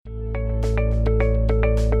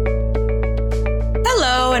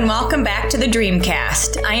Hello and welcome back to the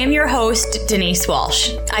Dreamcast. I am your host, Denise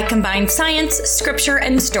Walsh. I combine science, scripture,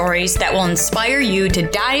 and stories that will inspire you to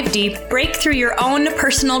dive deep, break through your own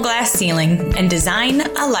personal glass ceiling, and design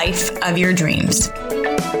a life of your dreams.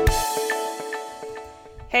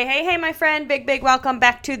 Hey, my friend. Big welcome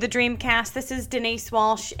back to the Dreamcast. This is Denise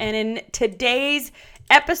Walsh, and in today's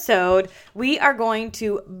episode, we are going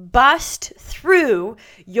to bust through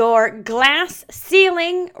your glass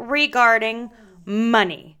ceiling regarding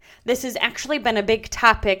money. This has actually been a big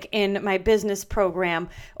topic in my business program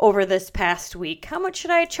over this past week. How much should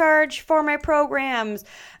I charge for my programs?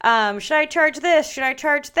 Should I charge this? Should I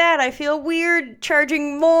charge that? I feel weird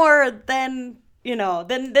charging more than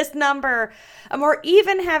this number. Or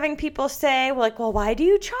even having people say, well, why do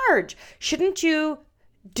you charge? Shouldn't you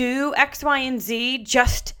do X, Y, and Z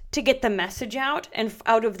just to get the message out and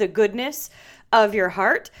out of the goodness of your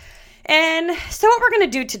heart? And so what we're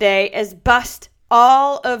going to do today is bust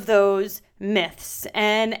all of those myths.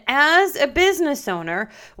 And as a business owner,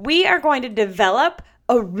 we are going to develop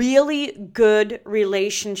a really good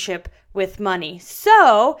relationship with money.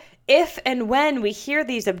 So if and when we hear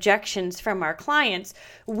these objections from our clients,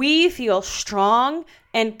 we feel strong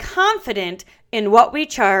and confident in what we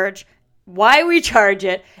charge, why we charge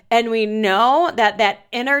it, and we know that that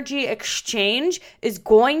energy exchange is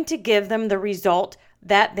going to give them the result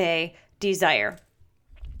that they desire.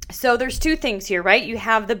 So there's two things here, right? You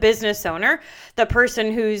have the business owner, the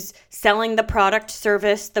person who's selling the product,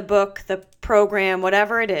 service, the book, the program,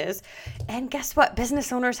 whatever it is. And guess what?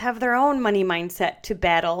 Business owners have their own money mindset to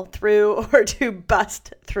battle through or to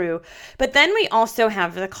bust through. But then we also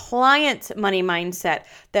have the client's money mindset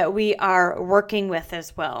that we are working with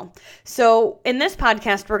as well. So in this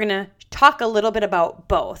podcast, we're going to talk a little bit about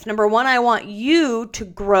both. Number one, I want you to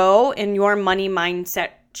grow in your money mindset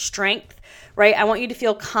strength. Right? I want you to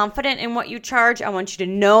feel confident in what you charge. I want you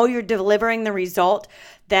to know you're delivering the result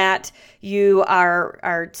that you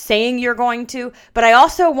are saying you're going to. But I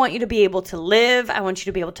also want you to be able to live. I want you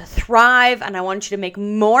to be able to thrive. And I want you to make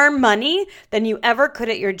more money than you ever could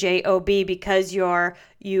at your job because you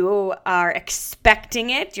are expecting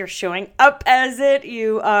it. You're showing up as it.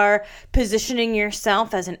 You are positioning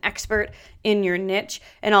yourself as an expert in your niche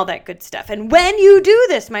and all that good stuff. And when you do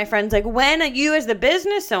this, my friends, like when you as the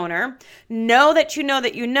business owner know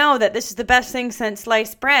that this is the best thing since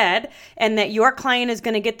sliced bread and that your client is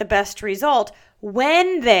going to get the best result,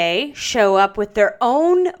 when they show up with their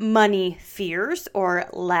own money fears or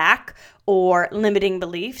lack or limiting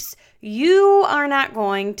beliefs, you are not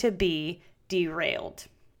going to be derailed.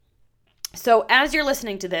 So as you're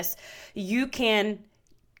listening to this, you can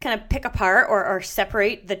kind of pick apart or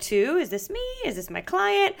separate the two. Is this me? Is this my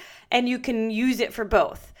client? And you can use it for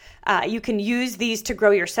both. You can use these to grow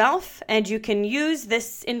yourself, and you can use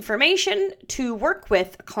this information to work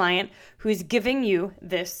with a client who's giving you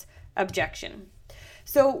this objection.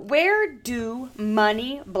 So where do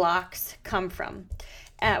money blocks come from?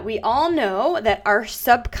 We all know that our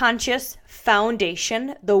subconscious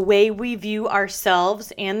foundation, the way we view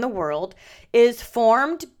ourselves and the world, is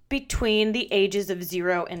formed between the ages of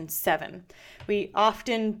 0 and 7. We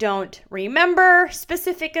often don't remember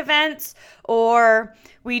specific events, or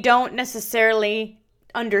we don't necessarily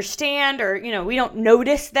understand, or we don't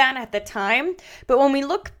notice that at the time. But when we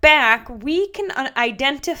look back, we can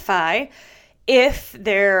identify if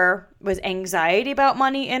there was anxiety about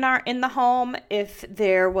money in the home, if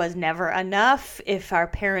there was never enough, if our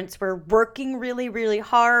parents were working really, really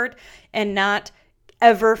hard and not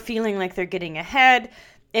ever feeling like they're getting ahead,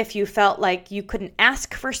 if you felt like you couldn't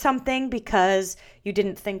ask for something because you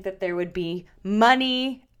didn't think that there would be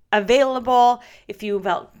money available, if you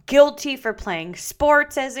felt guilty for playing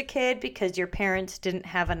sports as a kid because your parents didn't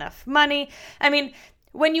have enough money. I mean,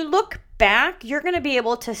 when you look back, you're going to be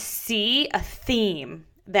able to see a theme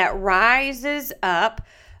that rises up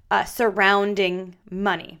surrounding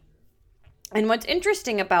money. And what's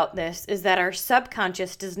interesting about this is that our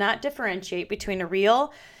subconscious does not differentiate between a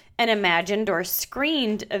real, an imagined, or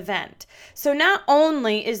screened event. So not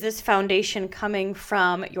only is this foundation coming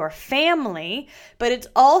from your family, but it's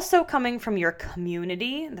also coming from your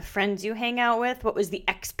community, the friends you hang out with. What was the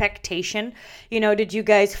expectation? Did you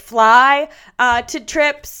guys fly to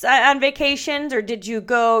trips on vacations, or did you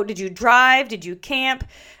drive? Did you camp?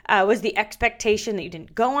 Was the expectation that you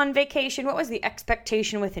didn't go on vacation? What was the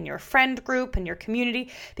expectation within your friend group and your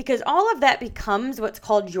community? Because all of that becomes what's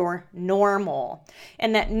called your normal.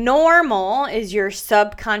 And that normal is your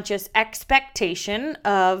subconscious expectation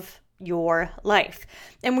of your life.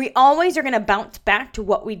 And we always are going to bounce back to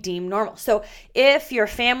what we deem normal. So if your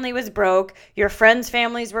family was broke, your friends'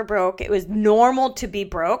 families were broke, it was normal to be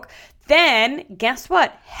broke, then guess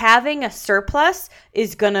what? Having a surplus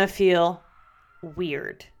is going to feel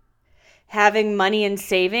weird. Having money in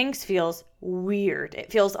savings feels weird.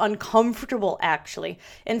 It feels uncomfortable, actually.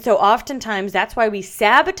 And so oftentimes that's why we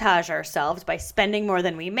sabotage ourselves by spending more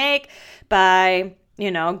than we make, by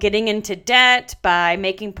getting into debt, by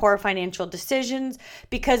making poor financial decisions,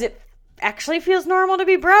 because it actually feels normal to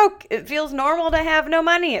be broke. It feels normal to have no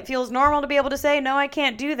money. It feels normal to be able to say, no, I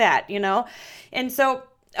can't do that, And so,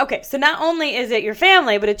 okay, so not only is it your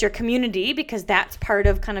family, but it's your community, because that's part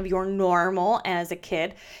of kind of your normal as a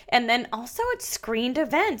kid. And then also it's screened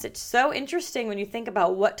events. It's so interesting when you think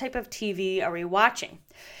about what type of TV are we watching.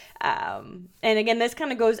 And again, this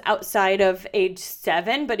kind of goes outside of age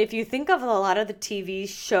 7, but if you think of a lot of the TV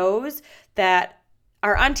shows that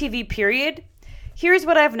are on TV, period, here's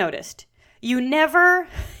what I've noticed. You never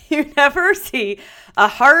see a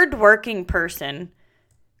hardworking person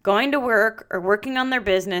going to work or working on their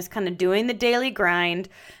business, kind of doing the daily grind,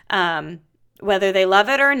 whether they love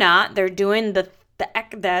it or not. They're doing the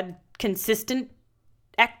consistent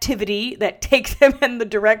activity that takes them in the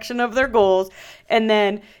direction of their goals. And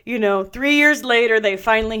then, 3 years later, they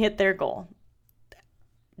finally hit their goal.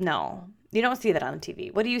 No, you don't see that on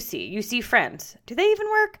TV. What do you see? You see Friends. Do they even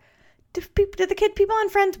work? Do the people on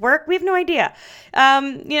Friends work? We have no idea.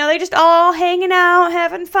 They just all hanging out,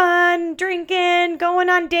 having fun, drinking, going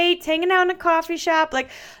on dates, hanging out in a coffee shop. Like,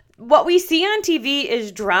 what we see on TV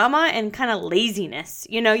is drama and kind of laziness.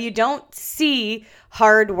 You don't see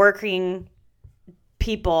hardworking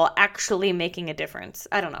people actually making a difference.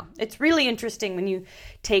 I don't know. It's really interesting when you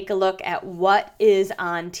take a look at what is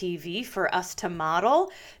on TV for us to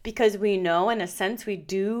model, because we know, in a sense, we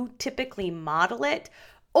do typically model it.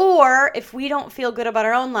 Or if we don't feel good about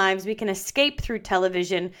our own lives, we can escape through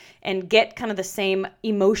television and get kind of the same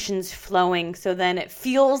emotions flowing. So then it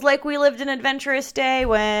feels like we lived an adventurous day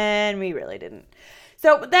when we really didn't.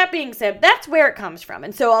 So that being said, that's where it comes from.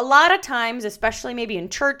 And so a lot of times, especially maybe in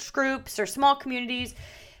church groups or small communities,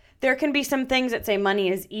 there can be some things that say money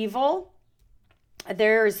is evil.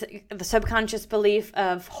 There's the subconscious belief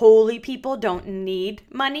of holy people don't need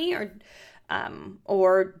money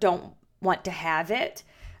or don't want to have it.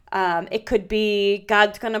 It could be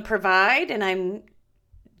God's going to provide and I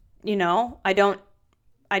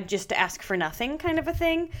just ask for nothing kind of a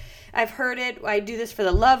thing. I've heard it. I do this for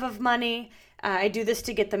the love of money. I do this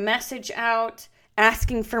to get the message out.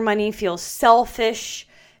 Asking for money feels selfish.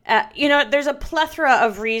 There's a plethora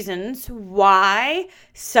of reasons why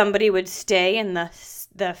somebody would stay in the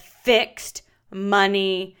fixed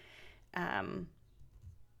money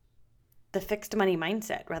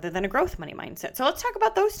mindset rather than a growth money mindset. So let's talk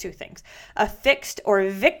about those two things. A fixed or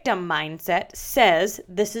victim mindset says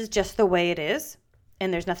this is just the way it is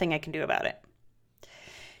and there's nothing I can do about it.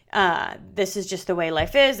 This is just the way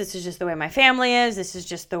life is. This is just the way my family is. This is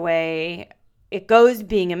just the way it goes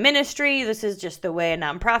being a ministry. This is just the way a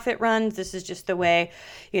nonprofit runs. This is just the way,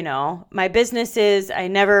 my business is.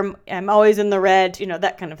 I'm always in the red,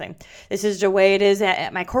 that kind of thing. This is the way it is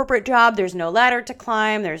at my corporate job. There's no ladder to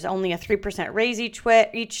climb. There's only a 3% raise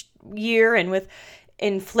each year. And with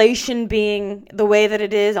inflation being the way that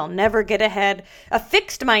it is, I'll never get ahead. A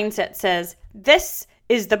fixed mindset says, this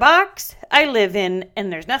is the box I live in,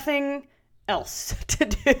 and there's nothing else to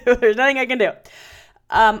do. There's nothing I can do.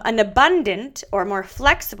 An abundant or more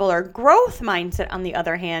flexible or growth mindset, on the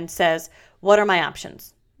other hand, says, what are my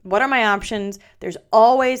options? What are my options? There's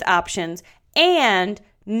always options, and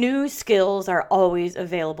new skills are always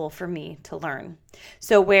available for me to learn.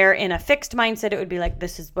 So where in a fixed mindset, it would be like,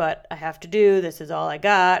 this is what I have to do. This is all I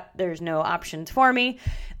got. There's no options for me.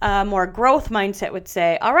 More growth mindset would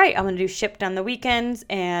say, all right, I'm going to do Shipt on the weekends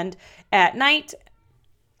and at night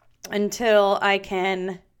until I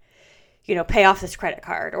can, pay off this credit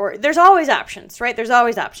card. Or there's always options, right? There's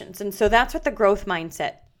always options. And so that's what the growth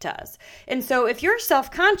mindset does. And so if you're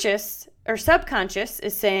self-conscious or subconscious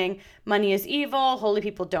is saying money is evil, holy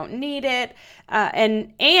people don't need it,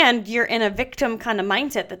 and you're in a victim kind of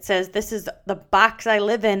mindset that says this is the box I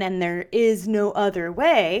live in and there is no other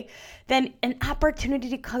way, then an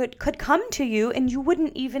opportunity could come to you and you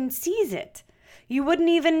wouldn't even seize it. You wouldn't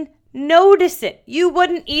even notice it. You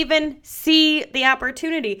wouldn't even see the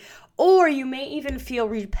opportunity. Or you may even feel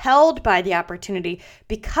repelled by the opportunity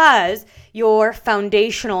because your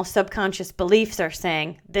foundational subconscious beliefs are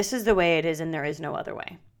saying, this is the way it is and there is no other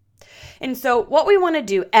way. And so what we want to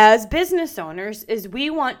do as business owners is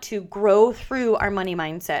we want to grow through our money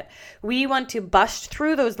mindset. We want to bust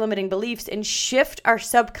through those limiting beliefs and shift our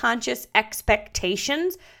subconscious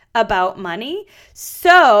expectations about money.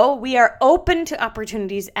 So we are open to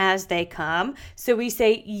opportunities as they come. So we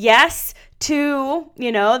say yes to,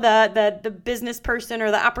 the business person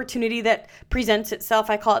or the opportunity that presents itself.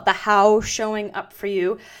 I call it the how showing up for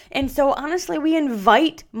you. And so honestly, we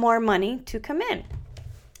invite more money to come in.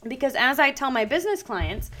 Because as I tell my business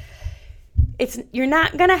clients, you're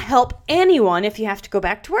not going to help anyone if you have to go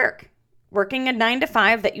back to work. Working a 9 to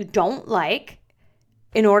 5 that you don't like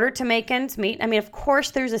in order to make ends meet. I mean, of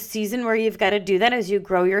course, there's a season where you've got to do that as you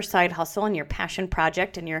grow your side hustle and your passion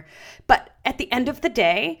project but at the end of the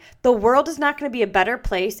day, the world is not going to be a better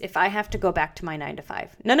place if I have to go back to my 9 to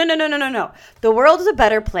 5. No. The world is a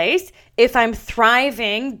better place if I'm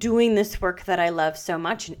thriving doing this work that I love so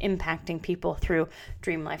much and impacting people through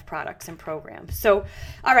Dream Life products and programs. So,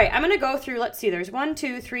 all right, I'm going to go through, let's see, there's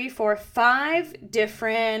 5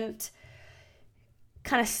 different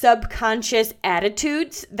kind of subconscious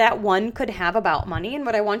attitudes that one could have about money. And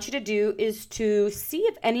what I want you to do is to see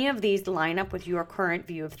if any of these line up with your current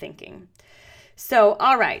view of thinking. So,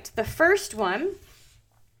 all right, the first one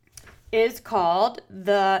is called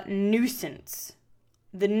the nuisance.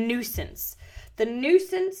 The nuisance. The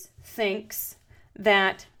nuisance thinks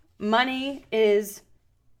that money is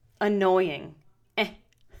annoying.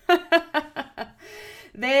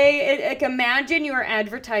 Imagine you are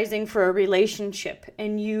advertising for a relationship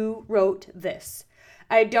and you wrote this: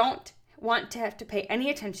 I don't want to have to pay any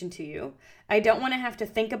attention to you. I don't want to have to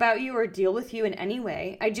think about you or deal with you in any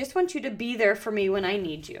way. I just want you to be there for me when I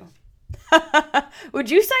need you.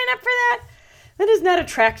 Would you sign up for that? That is not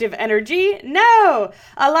attractive energy. No.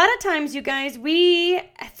 A lot of times, you guys, we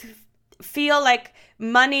feel like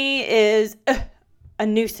money is a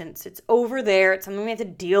nuisance. It's over there. It's something we have to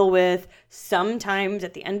deal with sometimes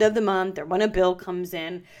at the end of the month or when a bill comes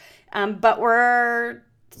in. But we're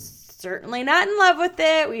certainly not in love with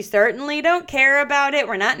it. We certainly don't care about it.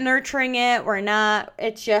 We're not nurturing it.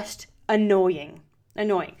 It's just annoying.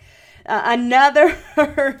 Another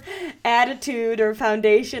attitude or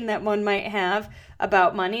foundation that one might have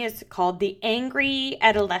about money is called the angry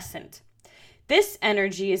adolescent. This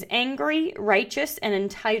energy is angry, righteous, and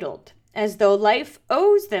entitled, as though life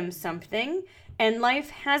owes them something and life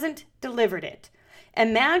hasn't delivered it.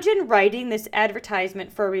 Imagine writing this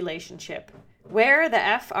advertisement for a relationship. Where the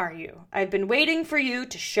F are you? I've been waiting for you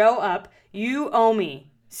to show up. You owe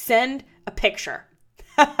me. Send a picture.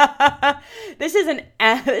 This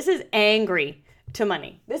is angry to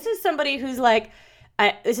money. This is somebody who's like,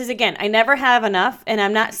 I never have enough and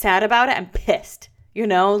I'm not sad about it. I'm pissed.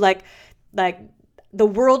 Like the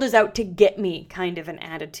world is out to get me kind of an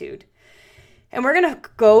attitude. And we're going to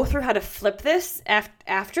go through how to flip this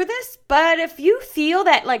after this. But if you feel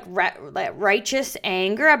that righteous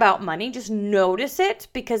anger about money, just notice it.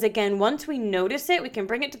 Because again, once we notice it, we can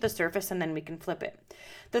bring it to the surface and then we can flip it.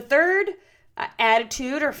 The third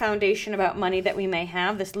attitude or foundation about money that we may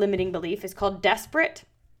have, this limiting belief, is called desperate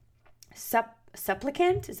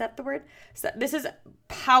supplicant. Is that the word? So this is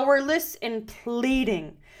powerless and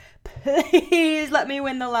pleading. Please let me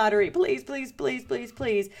win the lottery. Please, please, please, please,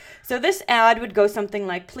 please. So this ad would go something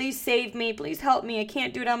like, please save me. Please help me. I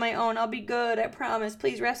can't do it on my own. I'll be good. I promise.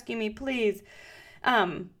 Please rescue me. Please.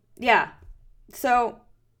 Yeah. So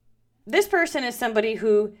this person is somebody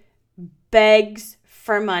who begs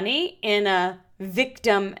for money in a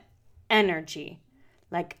victim energy.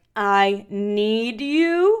 Like, I need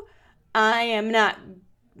you. I am not,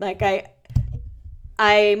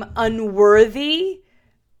 I'm unworthy.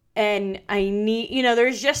 And I need,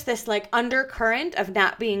 there's just this undercurrent of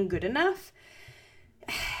not being good enough.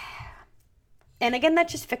 And again,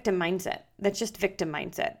 that's just victim mindset.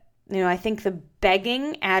 I think the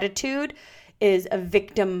begging attitude is a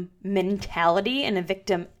victim mentality and a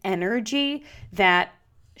victim energy that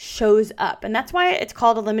shows up. And that's why it's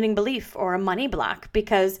called a limiting belief or a money block,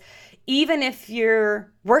 because even if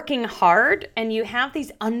you're working hard and you have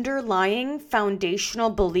these underlying foundational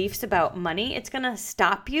beliefs about money, it's going to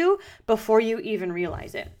stop you before you even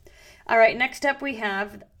realize it. All right, next up we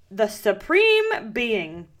have the supreme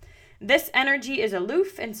being. This energy is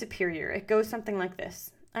aloof and superior. It goes something like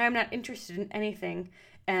this: I am not interested in anything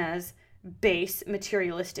as base,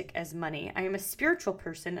 materialistic as money. I am a spiritual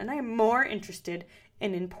person and I am more interested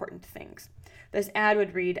in important things. This ad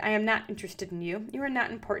would read, I am not interested in you. You are not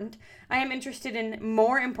important. I am interested in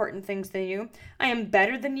more important things than you. I am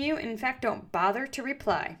better than you. In fact, don't bother to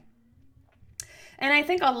reply. And I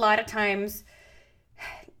think a lot of times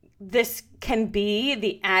this can be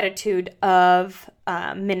the attitude of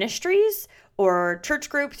ministries or church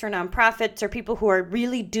groups or nonprofits or people who are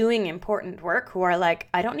really doing important work, who are like,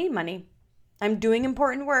 I don't need money. I'm doing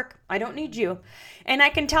important work. I don't need you. And I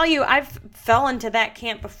can tell you, I've fell into that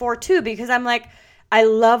camp before too, because I'm like, I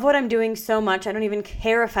love what I'm doing so much. I don't even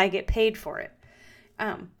care if I get paid for it.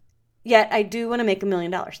 Yet I do want to make $1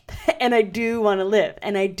 million and I do want to live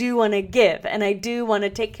and I do want to give and I do want to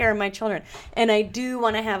take care of my children and I do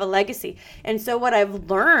want to have a legacy. And so what I've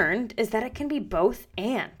learned is that it can be both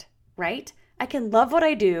and, right? I can love what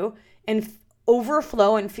I do and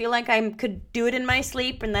overflow and feel like I could do it in my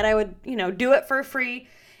sleep and that I would, do it for free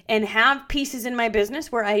and have pieces in my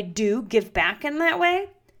business where I do give back in that way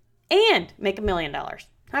and make $1 million.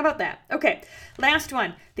 How about that? Okay, last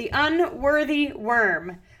one, the unworthy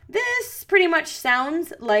worm. This pretty much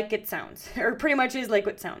sounds like it sounds, or pretty much is like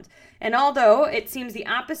what it sounds. And although it seems the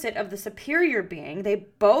opposite of the superior being, they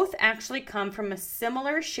both actually come from a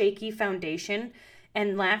similar shaky foundation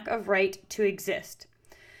and lack of right to exist.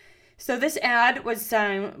 So this ad would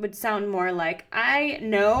sound more like, I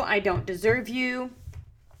know I don't deserve you.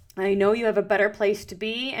 I know you have a better place to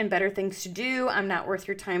be and better things to do. I'm not worth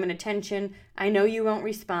your time and attention. I know you won't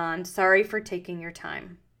respond. Sorry for taking your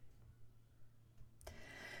time.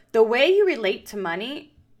 The way you relate to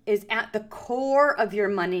money is at the core of your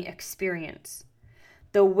money experience.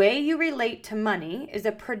 The way you relate to money is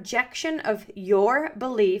a projection of your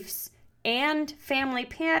beliefs and family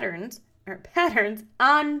patterns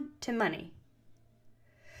onto money.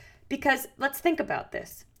 Because let's think about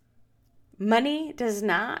this. Money does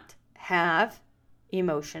not have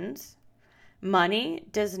emotions. Money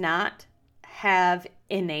does not have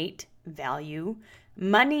innate value.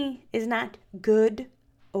 Money is not good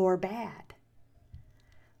or bad.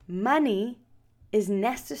 Money is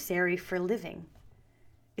necessary for living.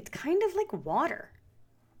 It's kind of like water,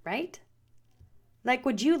 right? Like,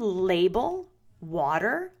 would you label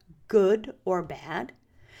water good or bad?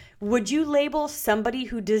 Would you label somebody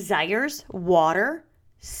who desires water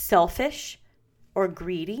selfish or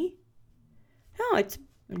greedy? No, it's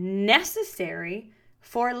necessary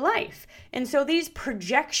for life. And so these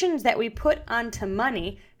projections that we put onto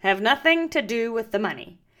money have nothing to do with the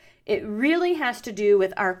money. It really has to do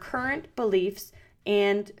with our current beliefs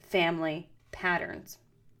and family patterns.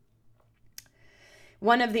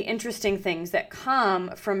 One of the interesting things that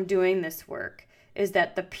come from doing this work is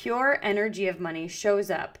that the pure energy of money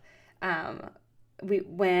shows up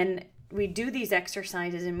when we do these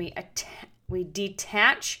exercises and we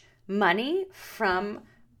detach money from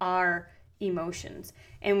our emotions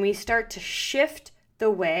and we start to shift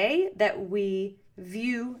the way that we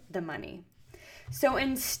view the money. So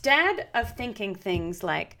instead of thinking things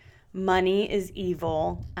like money is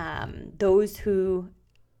evil, those who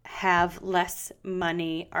have less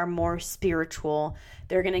money are more spiritual,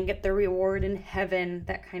 they're going to get the reward in heaven,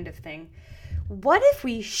 that kind of thing. What if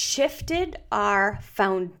we shifted our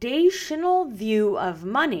foundational view of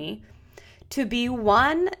money to be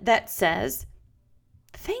one that says,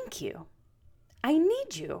 thank you. I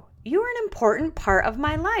need you. You're an important part of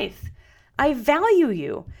my life. I value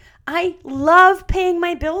you. I love paying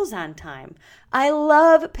my bills on time. I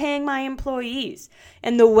love paying my employees.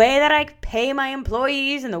 And the way that I pay my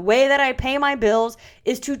employees and the way that I pay my bills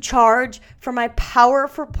is to charge for my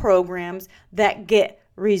powerful programs that get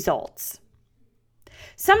results.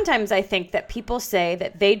 Sometimes I think that people say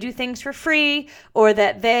that they do things for free or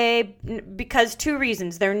that because two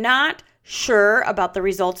reasons. They're not sure about the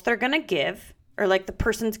results they're going to give or like the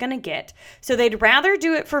person's going to get. So they'd rather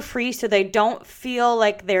do it for free so they don't feel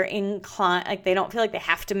like they're inclined, like they don't feel like they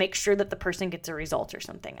have to make sure that the person gets a result or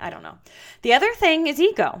something. I don't know. The other thing is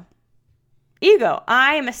ego. Ego.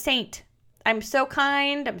 I am a saint. I'm so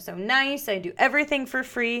kind. I'm so nice. I do everything for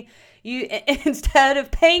free. You, instead of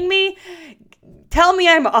paying me, tell me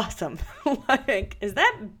I'm awesome. Like, is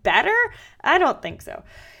that better? I don't think so.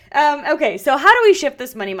 Okay, so how do we shift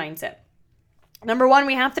this money mindset? Number one,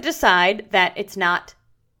 we have to decide that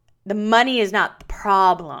the money is not the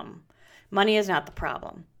problem. Money is not the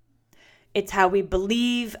problem. It's how we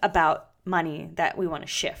believe about money that we want to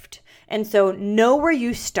shift. And so know where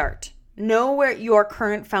you start. Know where your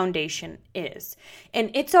current foundation is.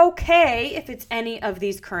 And it's okay if it's any of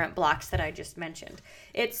these current blocks that I just mentioned.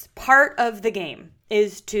 It's part of the game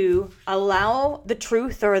is to allow the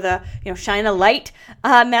truth or shine a light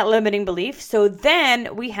on that limiting belief. So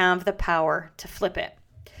then we have the power to flip it.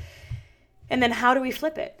 And then how do we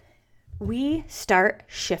flip it? We start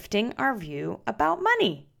shifting our view about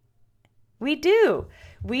money. We do.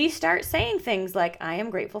 we start saying things like, I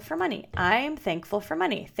am grateful for money. I am thankful for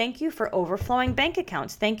money. Thank you for overflowing bank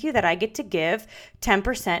accounts. Thank you that I get to give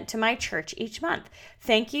 10% to my church each month.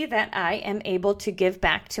 Thank you that I am able to give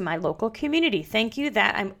back to my local community. Thank you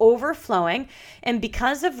that I'm overflowing. And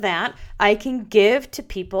because of that, I can give to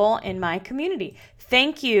people in my community.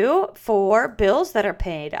 Thank you for bills that are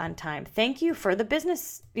paid on time. Thank you for the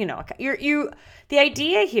business. The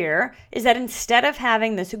idea here is that instead of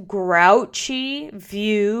having this grouchy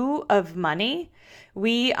view of money,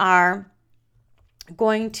 we are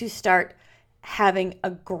going to start having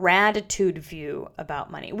a gratitude view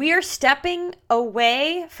about money. We are stepping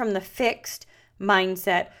away from the fixed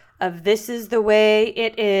mindset of this is the way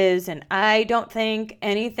it is and I don't think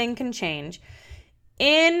anything can change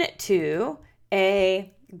into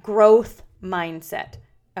a growth mindset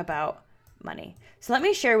about money. So let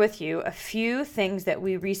me share with you a few things that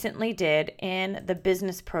we recently did in the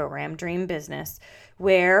business program, Dream Business,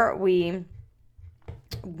 where we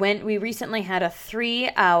recently had a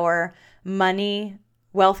 3-hour money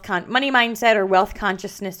mindset or wealth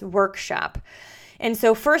consciousness workshop. And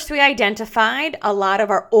so first we identified a lot of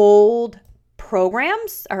our old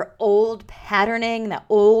programs, our old patterning, that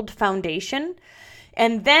old foundation.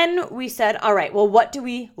 And then we said, all right, well, what do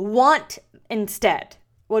we want instead?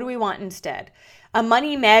 What do we want instead? A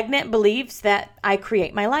money magnet believes that I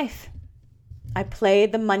create my life. I play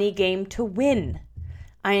the money game to win.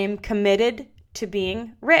 I am committed to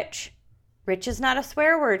being rich. Rich is not a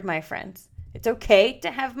swear word, my friends. It's okay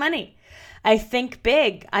to have money. I think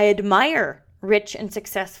big. I admire rich and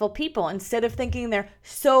successful people instead of thinking they're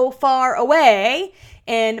so far away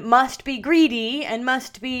and must be greedy and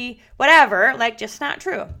must be whatever, like just not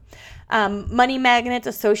true. Money magnets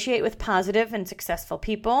associate with positive and successful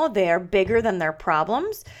people. They are bigger than their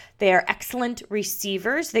problems. They are excellent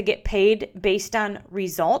receivers. They get paid based on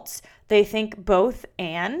results. They think both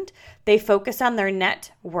and. They focus on their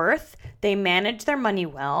net worth. They manage their money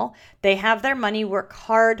well. They have their money work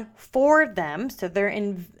hard for them. So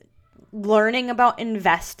they're learning about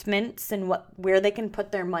investments and where they can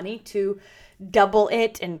put their money to double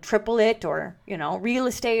it and triple it, or real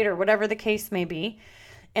estate or whatever the case may be.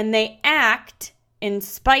 And they act in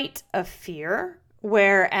spite of fear,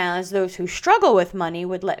 whereas those who struggle with money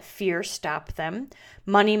would let fear stop them.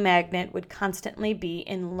 Money magnet would constantly be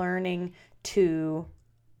in learning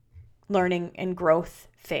and growth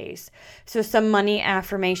phase. So some money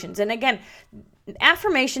affirmations. And again,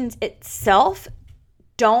 affirmations itself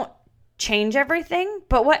don't change everything,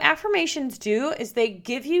 but what affirmations do is they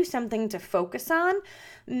give you something to focus on.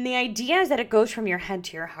 And the idea is that it goes from your head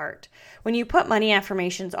to your heart. When you put money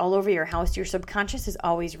affirmations all over your house, your subconscious is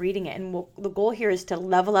always reading it. And the goal here is to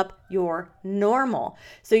level up your normal.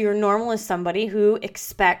 So your normal is somebody who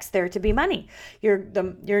expects there to be money. Your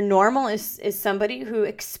normal is somebody who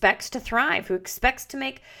expects to thrive, who expects to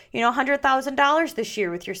make $100,000 this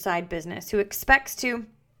year with your side business, who expects to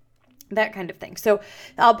that kind of thing. So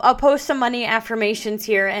I'll post some money affirmations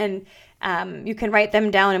here, and you can write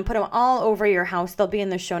them down and put them all over your house. They'll be in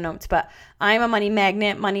the show notes. But I'm a money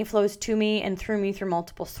magnet. Money flows to me and through me through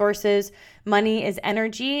multiple sources. Money is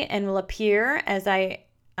energy and will appear as I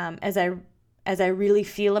really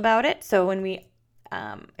feel about it. So when we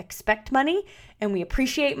expect money and we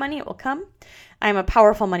appreciate money, it will come. I'm a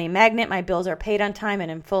powerful money magnet. My bills are paid on time and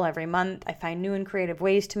in full every month. I find new and creative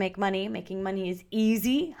ways to make money. Making money is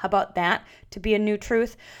easy. How about that? To be a new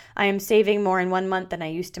truth. I am saving more in 1 month than I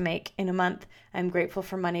used to make in a month. I'm grateful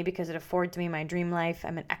for money because it affords me my dream life.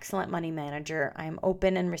 I'm an excellent money manager. I am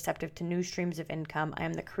open and receptive to new streams of income. I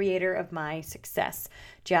am the creator of my success.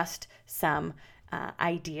 Just some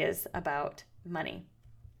ideas about money.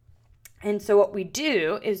 And so what we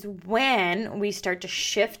do is when we start to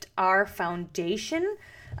shift our foundation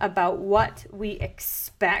about what we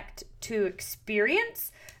expect to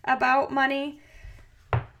experience about money,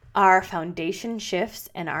 our foundation shifts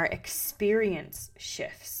and our experience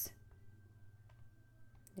shifts.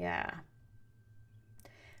 Yeah.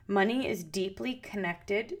 Money is deeply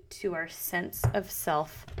connected to our sense of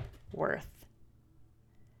self-worth.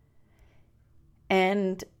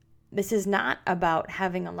 And this is not about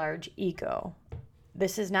having a large ego.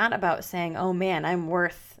 This is not about saying, oh man, I'm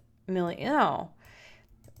worth $1 million. No.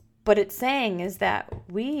 But it's saying is that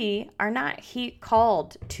we are not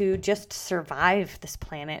called to just survive this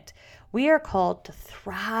planet. We are called to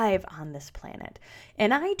thrive on this planet.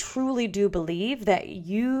 And I truly do believe that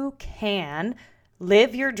you can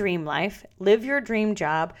live your dream life, live your dream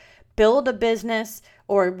job, build a business,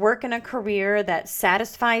 or work in a career that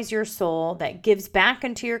satisfies your soul, that gives back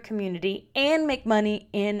into your community, and make money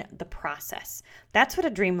in the process. That's what a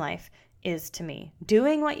dream life is to me.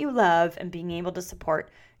 Doing what you love and being able to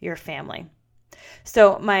support your family.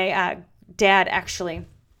 So my dad actually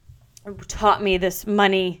taught me this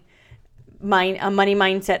money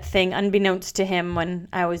mindset thing unbeknownst to him when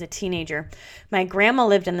I was a teenager. My grandma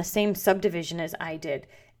lived in the same subdivision as I did.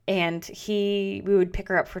 And we would pick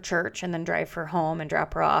her up for church and then drive her home and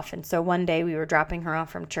drop her off. And so one day we were dropping her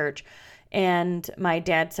off from church, and my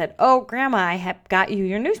dad said, "Oh, Grandma, I have got you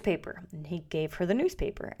your newspaper." And he gave her the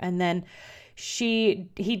newspaper. And then she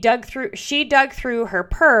dug through her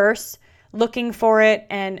purse looking for it,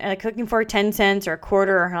 and looking for 10 cents or a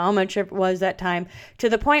quarter or how much it was that time, to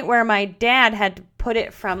the point where my dad had to put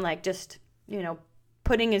it from just,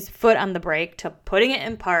 putting his foot on the brake to putting it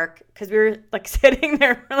in park, because we were sitting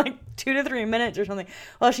there for 2 to 3 minutes or something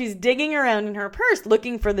while she's digging around in her purse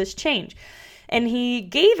looking for this change. And he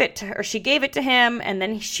gave it to her, or she gave it to him, and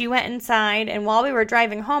then she went inside. And while we were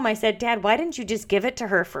driving home, I said, "Dad, why didn't you just give it to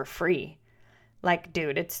her for free?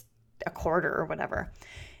 Dude, it's a quarter or whatever."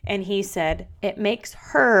 And he said, "It makes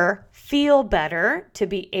her feel better to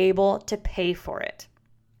be able to pay for it."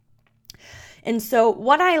 And so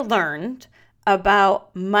what I learned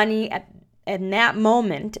about money in that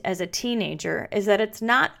moment as a teenager is that it's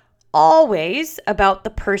not always about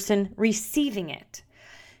the person receiving it.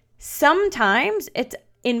 Sometimes it's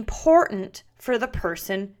important for the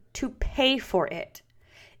person to pay for it.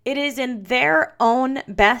 It is in their own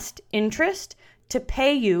best interest to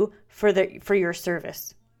pay you for your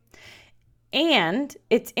service. And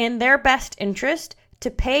it's in their best interest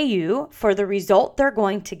to pay you for the result they're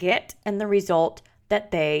going to get and the result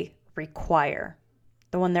that they require,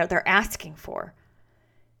 the one that they're asking for.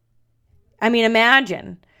 I mean,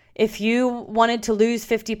 imagine if you wanted to lose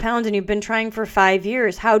 50 pounds and you've been trying for 5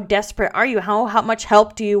 years. How desperate are you? How much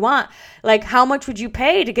help do you want? How much would you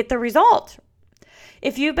pay to get the result?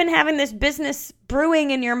 If you've been having this business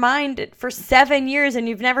brewing in your mind for 7 years and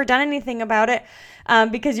you've never done anything about it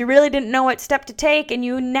because you really didn't know what step to take, and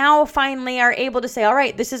you now finally are able to say, "All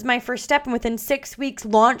right, this is my first step," and within 6 weeks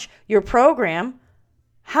launch your program,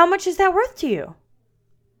 how much is that worth to you?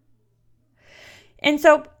 And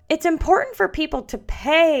so it's important for people to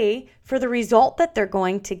pay for the result that they're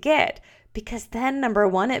going to get, because then, number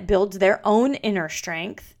one, it builds their own inner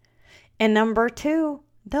strength. And number two,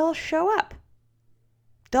 they'll show up.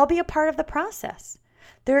 They'll be a part of the process.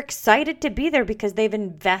 They're excited to be there because they've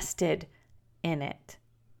invested in it.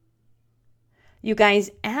 You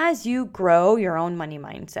guys, as you grow your own money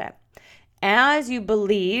mindset, as you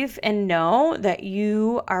believe and know that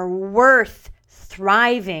you are worth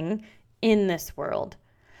thriving in this world,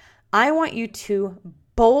 I want you to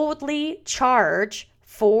boldly charge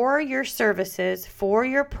for your services, for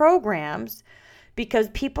your programs, because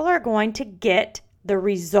people are going to get the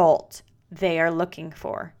result they are looking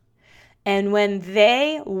for. And when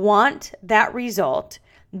they want that result,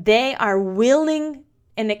 they are willing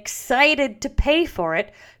and excited to pay for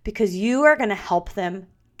it because you are going to help them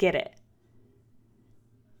get it.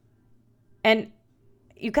 And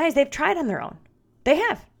you guys, they've tried on their own. They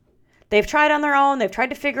have. They've tried on their own. They've tried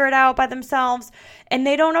to figure it out by themselves, and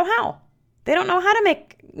they don't know how. They don't know how to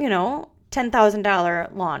make, $10,000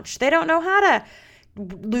 launch. They don't know how to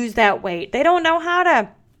lose that weight. They don't know how to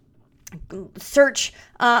search,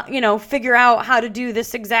 figure out how to do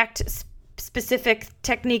this exact specific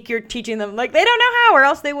technique you're teaching them. They don't know how, or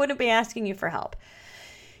else they wouldn't be asking you for help.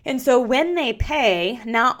 And so when they pay,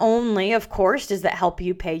 not only, of course, does that help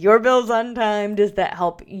you pay your bills on time, does that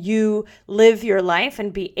help you live your life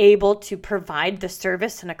and be able to provide the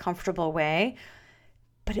service in a comfortable way,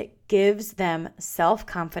 but it gives them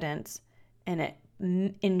self-confidence, and it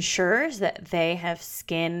ensures that they have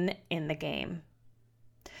skin in the game.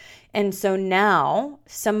 And so now,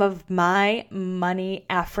 some of my money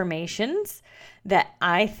affirmations that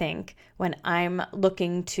I think when I'm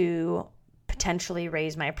looking to potentially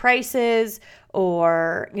raise my prices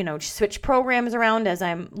or, switch programs around as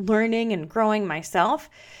I'm learning and growing myself,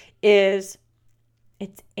 is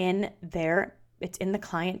it's in the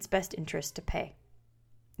client's best interest to pay.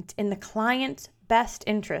 It's in the client's best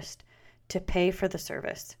interest to pay for the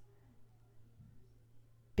service.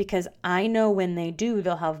 Because I know when they do,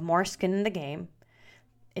 they'll have more skin in the game.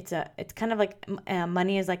 It's kind of like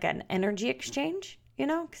money is like an energy exchange,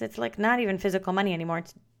 because it's not even physical money anymore.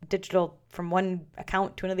 It's digital from one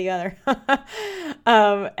account to the other.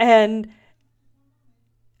 And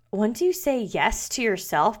once you say yes to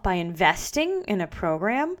yourself by investing in a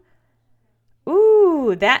program,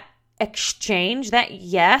 that exchange, that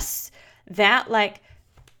yes, that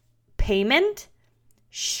payment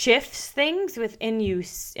shifts things within you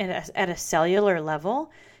at a cellular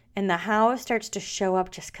level, and the how starts to show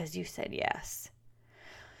up just because you said yes.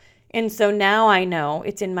 And so now I know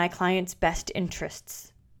it's in my client's best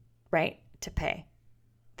interests, right, to pay.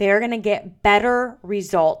 They're going to get better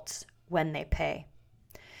results when they pay.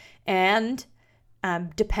 And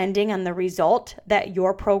depending on the result that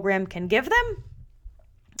your program can give them,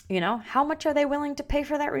 how much are they willing to pay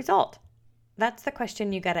for that result? That's the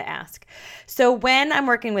question you got to ask. So when I'm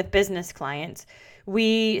working with business clients,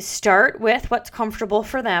 we start with what's comfortable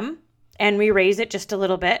for them and we raise it just a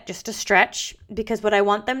little bit, just a stretch, because what I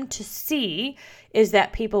want them to see is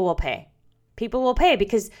that people will pay. People will pay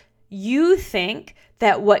because you think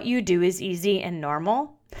that what you do is easy and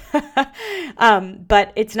normal,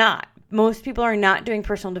 but it's not. Most people are not doing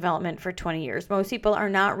personal development for 20 years. Most people are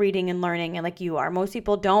not reading and learning like you are. Most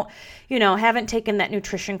people don't, haven't taken that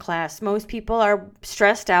nutrition class. Most people are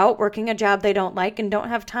stressed out, working a job they don't like and don't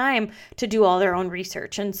have time to do all their own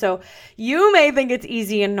research. And so you may think it's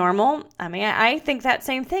easy and normal. I mean, I think that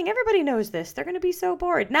same thing. Everybody knows this. They're going to be so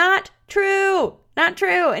bored. Not true. Not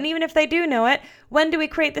true. And even if they do know it, when do we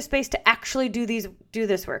create the space to actually do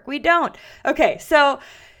this work? We don't. Okay, so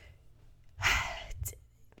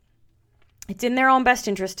it's in their own best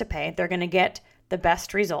interest to pay. They're going to get the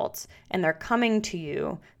best results, and they're coming to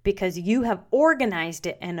you because you have organized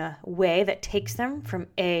it in a way that takes them from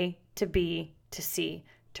A to B to C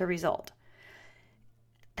to result.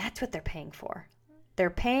 That's what they're paying for. They're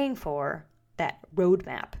paying for that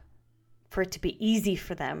roadmap, for it to be easy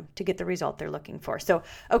for them to get the result they're looking for. So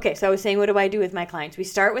I was saying, what do I do with my clients? We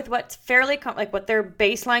start with what's fairly, what their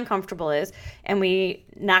baseline comfortable is, and we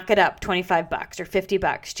knock it up $25 or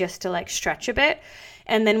 $50 just to stretch a bit.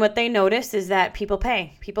 And then what they notice is that people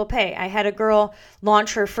pay. People pay. I had a girl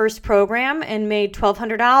launch her first program and made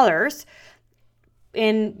 $1,200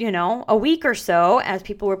 in, a week or so as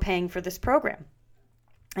people were paying for this program.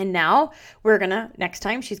 And now next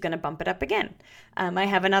time she's going to bump it up again. I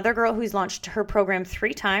have another girl who's launched her program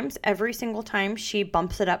 3 times. Every single time she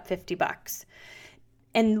bumps it up $50.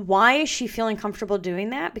 And why is she feeling comfortable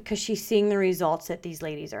doing that? Because she's seeing the results that these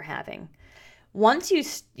ladies are having. Once you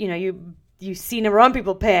see, number one,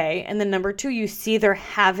 people pay. And then number 2, you see they're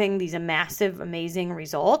having these massive, amazing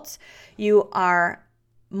results. You are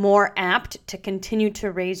more apt to continue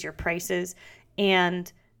to raise your prices and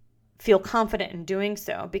feel confident in doing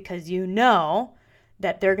so because you know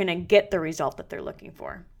that they're going to get the result that they're looking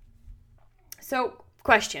for. So,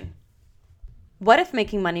 question. What if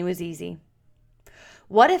making money was easy?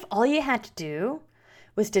 What if all you had to do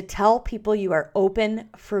was to tell people you are open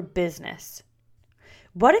for business?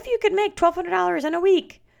 What if you could make $1,200 in a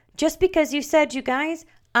week just because you said, you guys,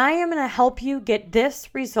 I am going to help you get this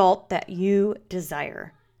result that you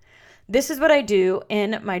desire? This is what I do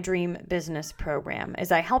in my Dream Business program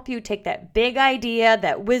is I help you take that big idea,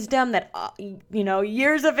 that wisdom that,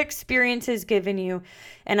 years of experience has given you,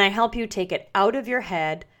 and I help you take it out of your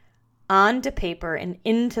head onto paper and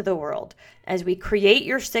into the world. As we create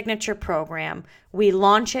your signature program, we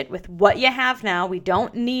launch it with what you have now. We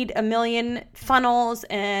don't need a million funnels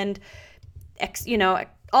and,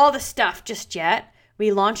 all the stuff just yet.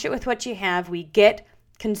 We launch it with what you have. We get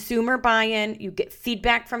consumer buy-in, you get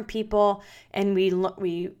feedback from people, and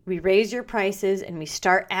we raise your prices and we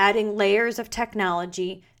start adding layers of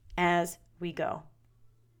technology as we go.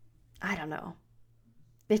 I don't know.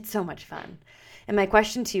 It's so much fun. And my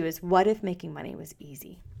question to you is, what if making money was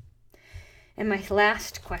easy? And my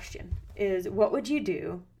last question is, what would you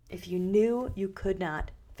do if you knew you could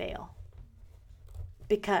not fail?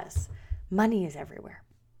 Because money is everywhere.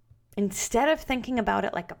 Instead of thinking about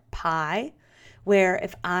it like a pie, where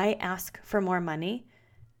if I ask for more money,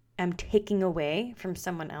 I'm taking away from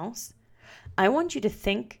someone else, I want you to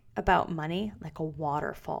think about money like a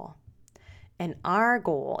waterfall. And our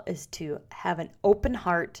goal is to have an open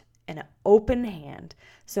heart and an open hand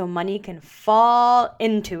so money can fall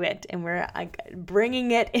into it. And we're bringing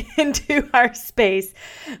it into our space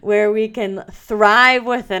where we can thrive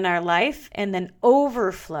within our life and then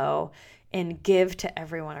overflow and give to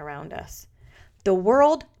everyone around us. The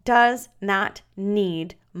world does not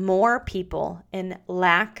need more people in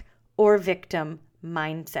lack or victim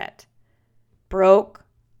mindset. Broke,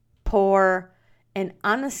 poor, and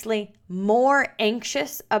honestly more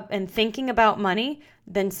anxious and thinking about money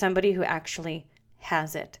than somebody who actually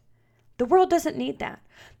has it. The world doesn't need that.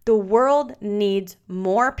 The world needs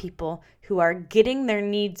more people who are getting their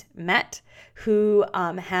needs met, who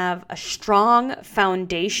have a strong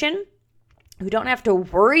foundation, who don't have to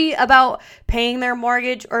worry about paying their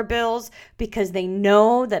mortgage or bills because they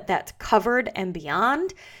know that that's covered and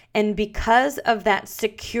beyond. And because of that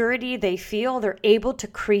security they feel, they're able to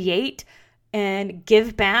create and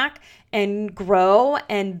give back and grow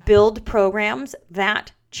and build programs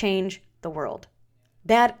that change the world.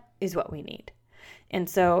 That is what we need. And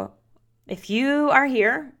so if you are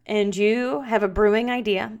here and you have a brewing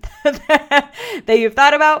idea that you've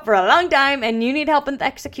thought about for a long time and you need help with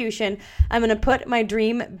execution, I'm going to put my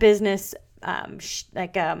dream business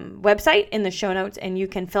website in the show notes, and you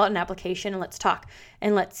can fill out an application and let's talk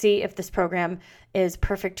and let's see if this program is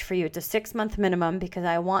perfect for you. It's a 6-month minimum because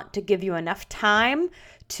I want to give you enough time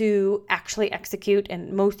to actually execute,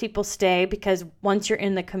 and most people stay because once you're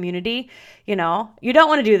in the community, you don't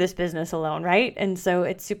want to do this business alone, right? And so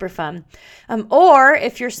it's super fun. Or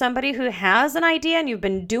if you're somebody who has an idea and you've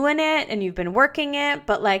been doing it and you've been working it,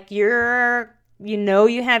 but like you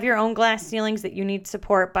have your own glass ceilings that you need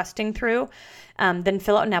support busting through, then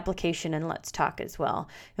fill out an application and let's talk as well.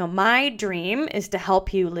 My dream is to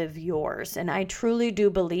help you live yours. And I truly do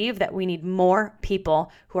believe that we need more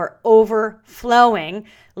people who are overflowing,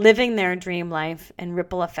 living their dream life and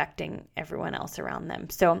ripple affecting everyone else around them.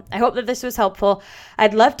 So I hope that this was helpful.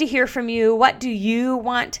 I'd love to hear from you. What do you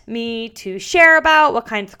want me to share about? What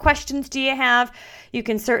kinds of questions do you have? You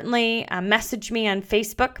can certainly message me on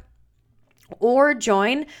Facebook or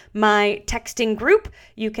join my texting group.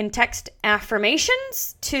 You can text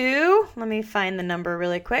affirmations to, let me find the number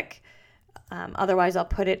really quick. Otherwise, I'll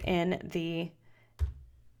put it in the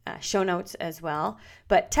show notes as well.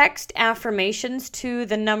 But text affirmations to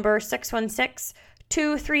the number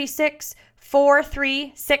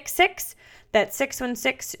 616-236-4366. That's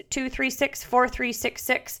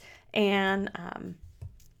 616-236-4366. And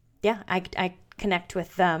I connect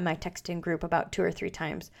with my texting group about 2 or 3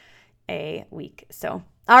 times a week. So,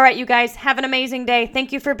 all right, you guys, have an amazing day.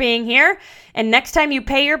 Thank you for being here. And next time you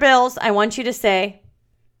pay your bills, I want you to say,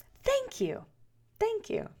 thank you. Thank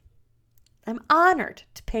you. I'm honored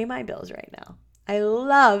to pay my bills right now. I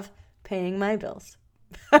love paying my bills.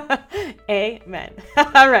 Amen.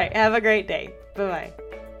 All right. Have a great day. Bye-bye.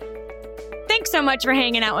 Thanks so much for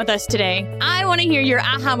hanging out with us today. I want to hear your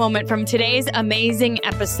aha moment from today's amazing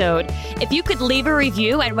episode. If you could leave a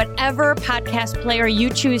review at whatever podcast player you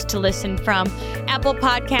choose to listen from, Apple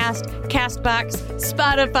Podcast, Castbox,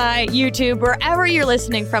 Spotify, YouTube, wherever you're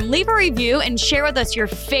listening from, leave a review and share with us your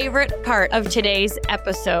favorite part of today's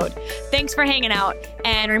episode. Thanks for hanging out,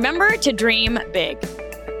 and remember to dream big.